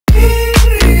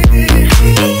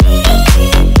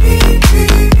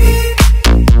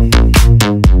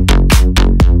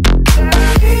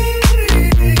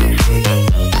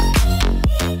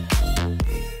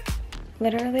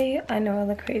I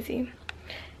look crazy.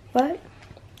 But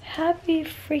happy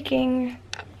freaking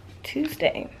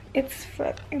Tuesday. It's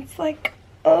like,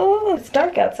 oh, it's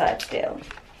dark outside still.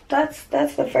 That's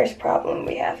the first problem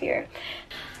we have here.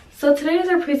 So today is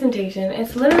our presentation.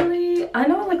 It's literally, I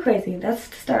know I look crazy, that's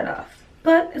to start off.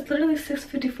 But it's literally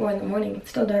 6:54 in the morning.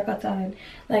 It's still dark outside.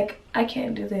 Like, I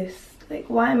can't do this. Like,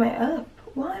 why am I up?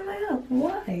 Why am I up?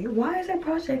 Why? Why is our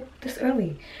project this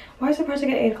early? Why is our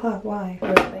project at 8 o'clock? Why?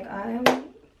 Like,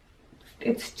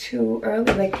 it's too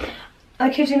early. Like, I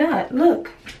kid you not.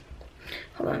 Look.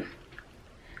 Hold on.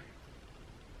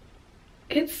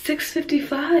 It's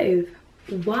 6:55.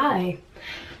 Why?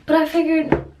 But I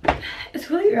figured it's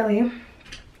really early.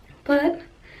 But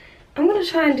I'm gonna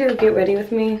try and do get ready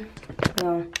with me.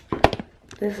 No,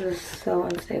 this is so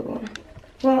unstable.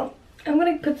 Well, I'm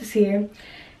gonna put this here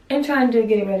and try and do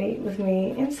getting ready with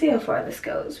me and see how far this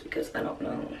goes, because I don't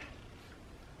know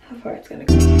how far it's gonna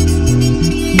go.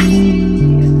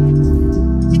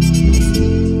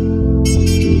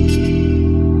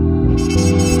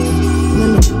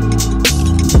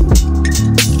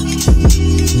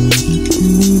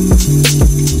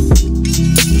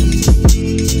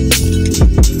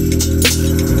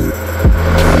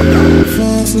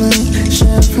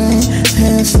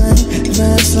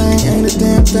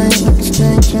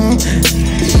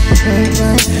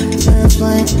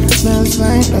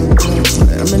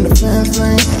 I'm in the fast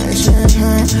lane,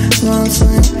 champagne, long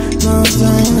slang, long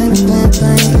thing, ain't a damn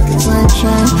thing, like a same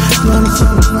chain. Run us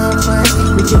on the one way,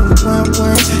 we get the one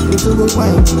way, we do it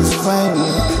way when it's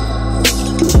fading.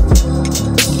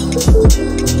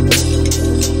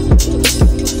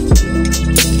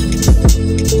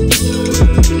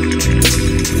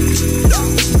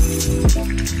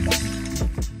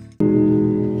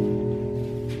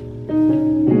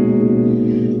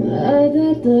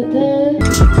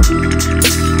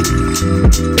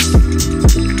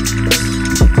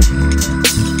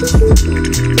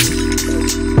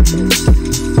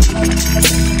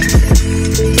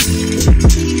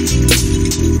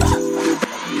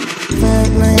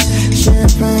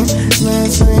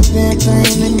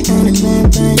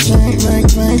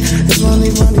 There's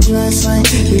only one glass like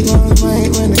we won't wait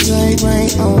when the gray rain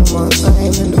on my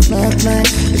thing in the flat lane.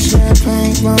 The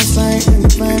champagne won't say in the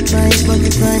flat lane, but the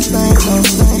great thing won't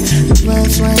say. The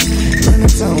flat lane, when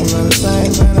it's on the other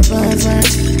side, when the flat lane.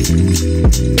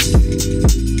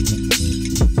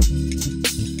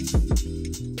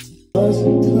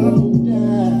 Calm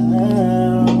down.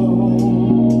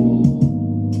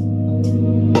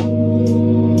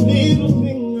 Little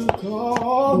finger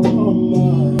called on my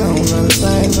on the other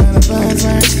side, when the flat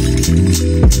lane.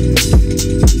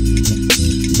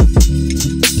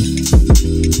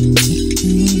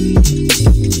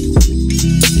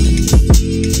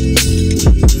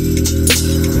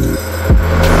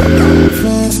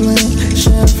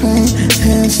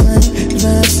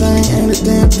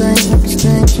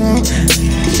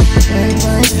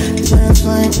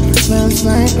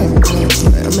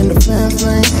 I'm in the fast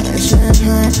lane,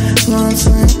 champagne, long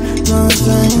slang, long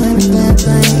thing, ain't a damn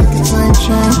thing, like a same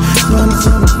chain. Run us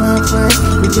on the one way,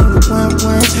 we get the one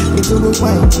way, we do it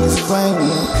way when it's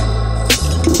fading.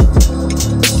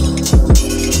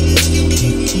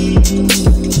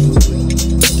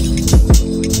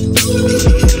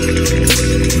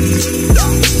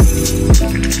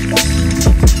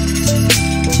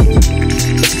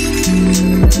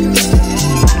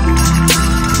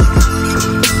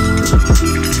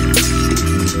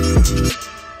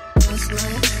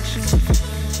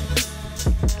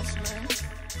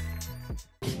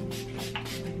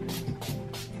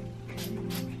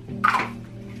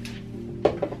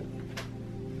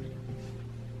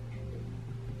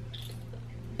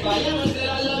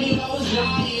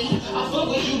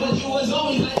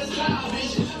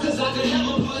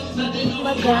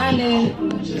 My grinding,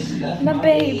 my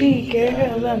baby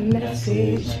girl a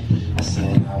message.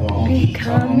 Be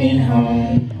coming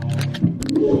home.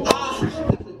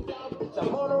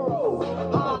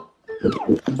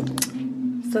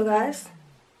 So guys,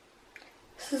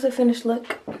 this is a finished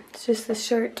look. It's just this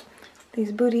shirt,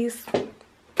 these booties.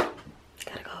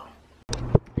 Gotta go.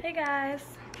 Hey guys,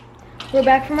 we're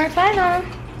back from our final.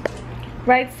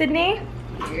 Right, Sydney?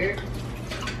 Here.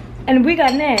 And we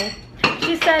got an A.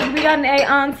 She said we got an A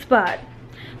on spot.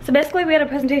 So basically we had a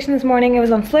presentation this morning. It was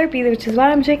on Slurpee, which is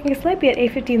why I'm drinking a Slurpee at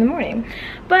 8:50 in the morning.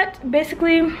 But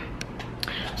basically,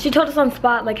 she told us on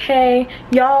spot, like, hey,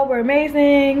 y'all were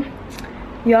amazing.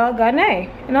 Y'all got an A.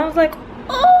 And I was like,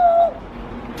 oh!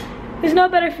 There's no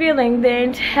better feeling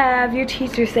than to have your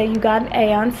teacher say you got an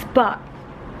A on spot.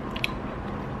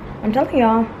 I'm telling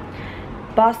y'all,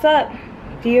 boss up.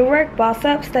 Do your work, boss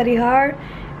up, study hard,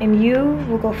 and you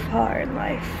will go far in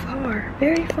life. Far,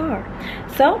 very far.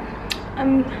 So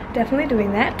I'm definitely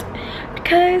doing that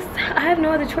because I have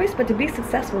no other choice but to be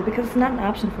successful, because it's not an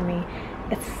option for me.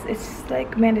 It's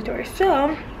like mandatory.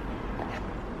 So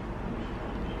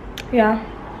yeah,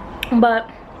 but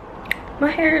my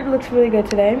hair looks really good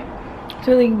today. It's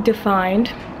really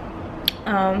defined.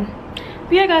 But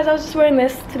yeah guys, I was just wearing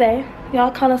this today.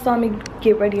 Y'all kind of saw me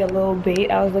get ready a little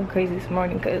bit. I was looking crazy this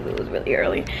morning because it was really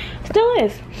early. Still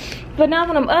is. But now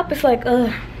that I'm up, it's like,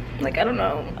 like I don't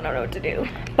know what to do.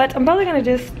 But I'm probably gonna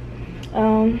just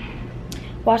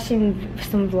watch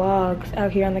some vlogs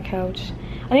out here on the couch.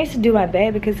 I need to do my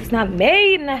bed because it's not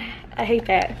made, and I hate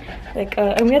that. Like,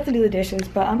 and we have to do the dishes,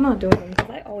 but I'm not doing them because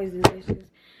I always do the dishes.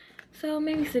 So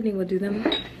maybe Sydney will do them.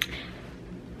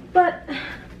 But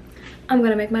I'm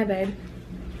gonna make my bed.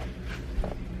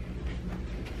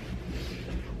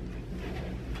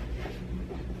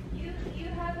 You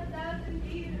have 1,000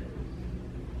 views.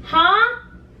 Huh?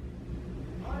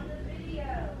 On the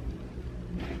video.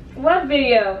 What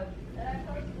video? That I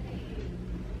posted to you.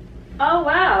 Oh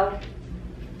wow.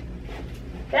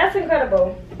 That's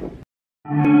incredible.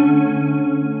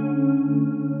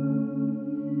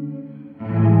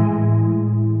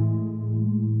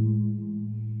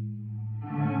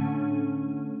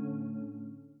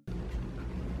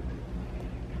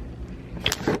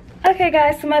 Okay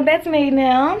guys, so my bed's made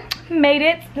now. Made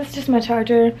it. This is just my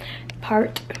charger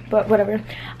part, but whatever.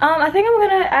 I think I'm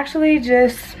gonna actually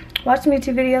just watch some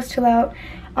YouTube videos, chill out.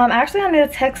 Actually I need to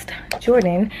text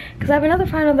Jordan because I have another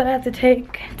final that I have to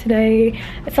take today.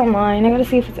 It's online. I gotta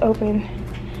see if it's open.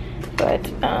 But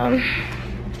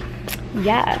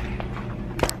yeah.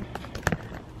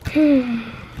 Okay,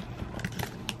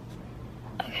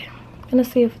 I'm gonna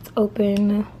see if it's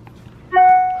open.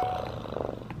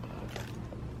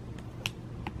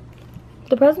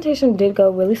 The presentation did go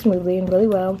really smoothly and really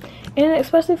well, and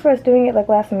especially for us doing it like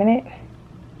last minute,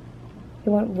 it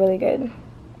went really good.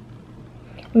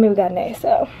 I mean, we got an A,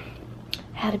 so it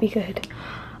had to be good.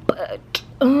 But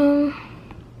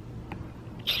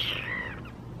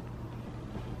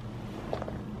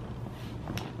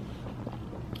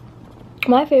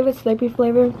my favorite Slurpee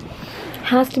flavor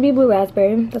has to be blue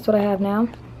raspberry. That's what I have now.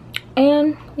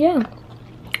 And yeah,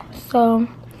 so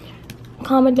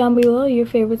comment down below your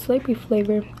favorite Slurpee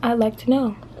flavor. I'd like to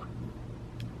know.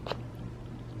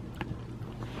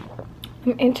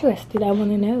 I'm interested. I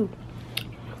want to know.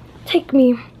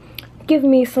 Give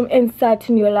me some insight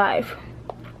in your life.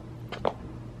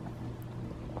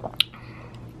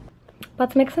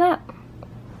 About to make a snap.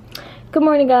 Good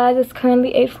morning guys, it's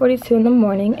currently 8:42 in the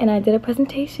morning and I did a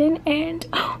presentation and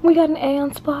we got an A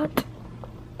on spot.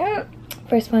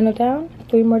 First final down,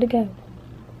 3 more to go.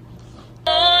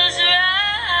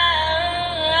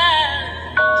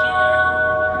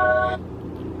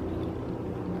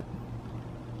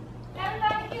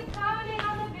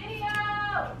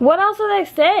 What else are they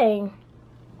saying?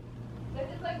 They're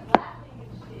just like laughing and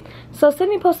shit. So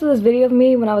Sydney posted this video of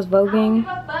me when I was voguing.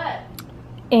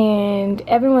 And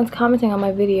everyone's commenting on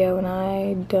my video and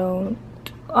I don't.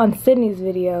 On Sydney's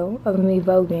video of me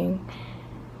voguing.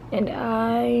 And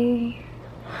I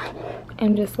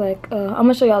am just like, I'm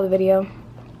gonna show y'all the video.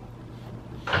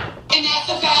 And that's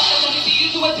the fact that let me see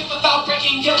you do it without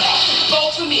breaking your back.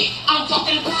 Vote for me, I'm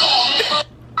talking to performance.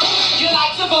 You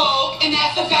like to vote, and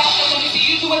that's the fact that let me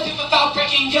see you do it without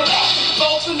breaking your back.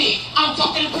 Vote for me, I'm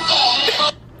talking to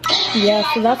performance. Yeah,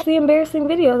 so that's the embarrassing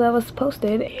video that was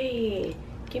posted. Hey,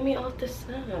 get me off the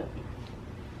snap.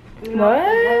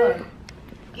 What?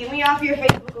 Get me off your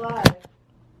Facebook Live.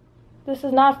 This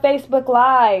is not Facebook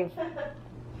Live.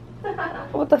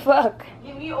 What the fuck?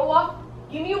 Get me off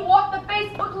the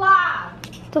Facebook Live.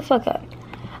 What the fuck up?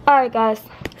 Alright guys,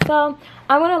 so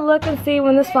I'm gonna look and see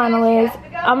when this final is.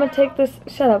 I'm gonna take this,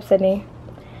 shut up Sydney.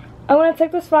 I'm gonna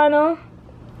take this final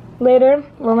later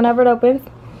or whenever it opens.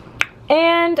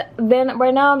 And then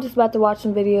right now I'm just about to watch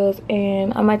some videos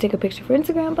and I might take a picture for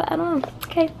Instagram, but I don't know.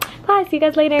 Okay, bye, see you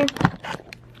guys later.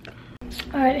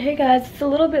 Alright, hey guys, it's a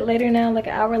little bit later now, like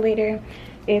an hour later.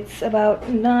 It's about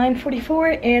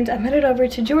 9:44 and I'm headed over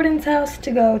to Jordan's house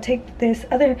to go take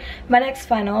my next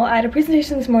final. I had a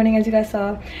presentation this morning, as you guys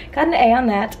saw. Got an A on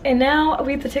that. And now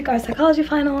we have to take our psychology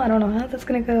final. I don't know how that's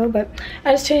gonna go, but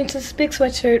I just changed this big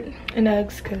sweatshirt and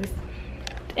Uggs because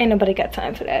ain't nobody got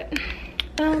time for that.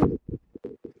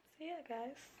 Yeah,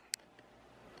 guys.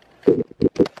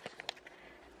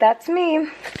 That's me.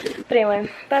 But anyway,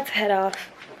 about to head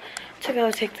off to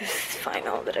go take this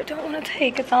final that I don't want to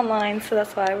take. It's online, so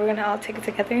that's why we're gonna all take it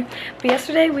together. But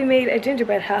yesterday we made a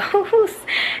gingerbread house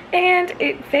and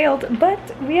it failed, but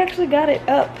we actually got it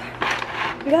up.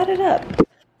 We got it up.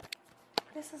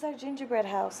 This This is our gingerbread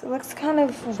house. It looks kind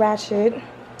of ratchet,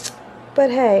 but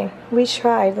hey, we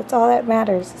tried. That's all that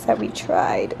matters, is that we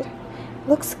tried. It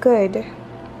looks good.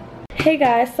 Hey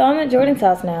guys, so I'm at Jordan's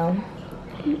house now.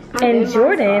 And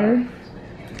Jordan,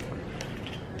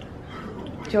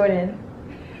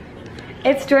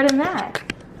 it's Jordan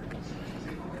Mac.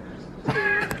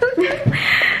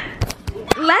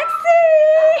 Lexi!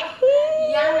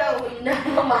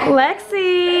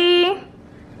 Lexi!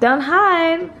 Don't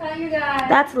hide. Hi, you guys.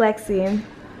 That's Lexi.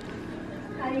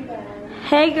 Hi, you guys.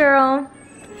 Hey girl.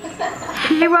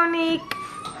 Hey Monique.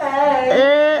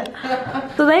 Hey.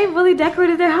 So they really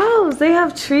decorated their house. They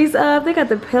have trees up. They got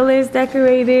the pillars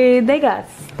decorated. They got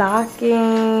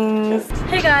stockings.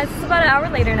 Hey guys, it's about an hour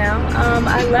later now.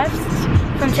 I left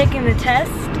from taking the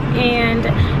test and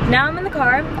now I'm in the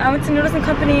car. I went to Noodles &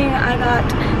 Company. I got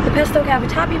the pesto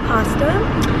cavatappi pasta.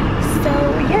 So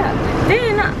yeah.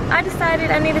 Then I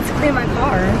decided I needed to clean my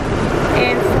car.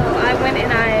 And so I went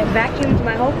and I vacuumed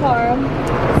my whole car.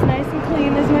 It's nice and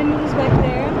clean. There's my noodles back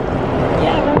there.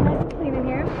 Yeah, really nice and clean in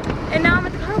here. And now I'm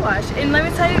at the car wash. And let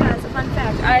me tell you guys a fun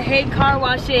fact. I hate car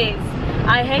washes.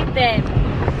 I hate them.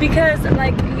 Because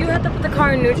like you have to put the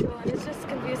car in neutral and it's just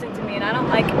confusing to me. And I don't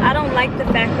like the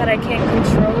fact that I can't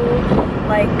control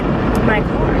like my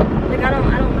car. Like I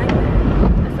don't like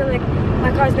that. I feel like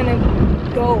my car's gonna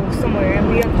go somewhere and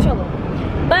be uncontrollable.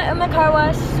 But I'm at car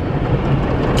wash.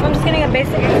 I'm just getting a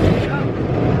basic exterior.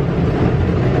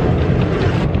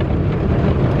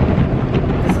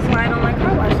 This is why I don't like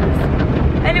car washes.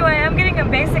 Anyway, I'm getting a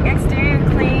basic exterior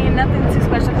clean, nothing too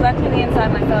special because I clean the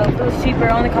inside myself. It was cheaper,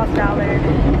 only cost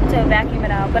 $1 to vacuum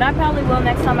it out. But I probably will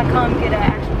next time I come get an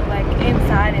actual like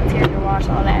inside interior wash,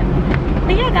 all that.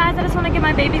 But yeah guys, I just want to get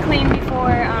my baby clean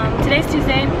before, today's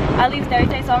Tuesday, I leave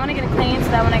Thursday, so I want to get it clean so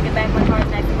that when I get back my car is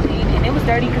nice and clean. And it was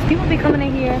dirty because people be coming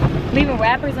in here, leaving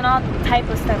wrappers and all type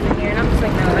of stuff in here, and I'm just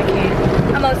like, no, I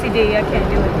can't. I'm OCD, I can't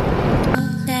do it.